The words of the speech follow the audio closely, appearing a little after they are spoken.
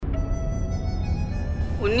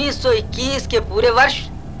1921 के पूरे वर्ष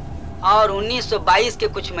और 1922 के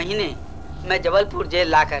कुछ महीने मैं जबलपुर जेल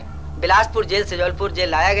लाकर बिलासपुर जेल से जबलपुर जेल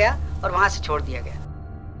लाया गया और वहां से छोड़ दिया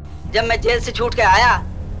गया। जब मैं जेल से छूट के आया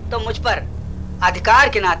तो मुझ पर अधिकार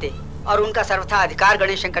के नाते, और उनका सर्वथा अधिकार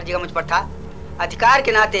गणेश शंकर जी का मुझ पर था, अधिकार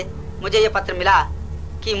के नाते मुझे ये पत्र मिला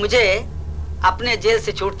कि मुझे अपने जेल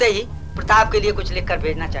से छूटते ही प्रताप के लिए कुछ लिखकर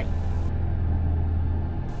भेजना चाहिए।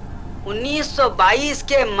 1922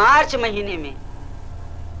 के मार्च महीने में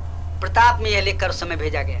प्रताप में यह लिखकर उस समय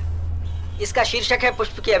भेजा गया। इसका शीर्षक है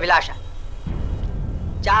पुष्प की अभिलाषा।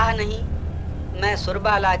 चाह नहीं मैं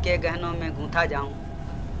सुरबाला के गहनों में गूंथा जाऊं,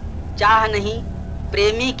 चाह नहीं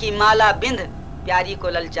प्रेमी की माला बिंद प्यारी को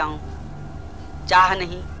ललचाऊं, चाह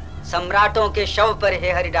नहीं सम्राटों के शव पर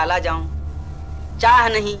हे हरि डाला जाऊं, चाह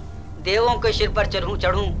नहीं देवों के सिर पर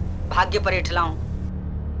चढ़ूं भाग्य पर इठलाऊं।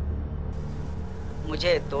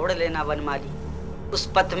 मुझे तोड़ लेना वनमाली,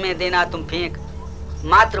 उस पथ में देना तुम फेंक,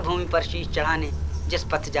 मातृभूमि पर शीश चढ़ाने जिस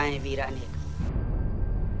पथ जाएं वीर अनेक।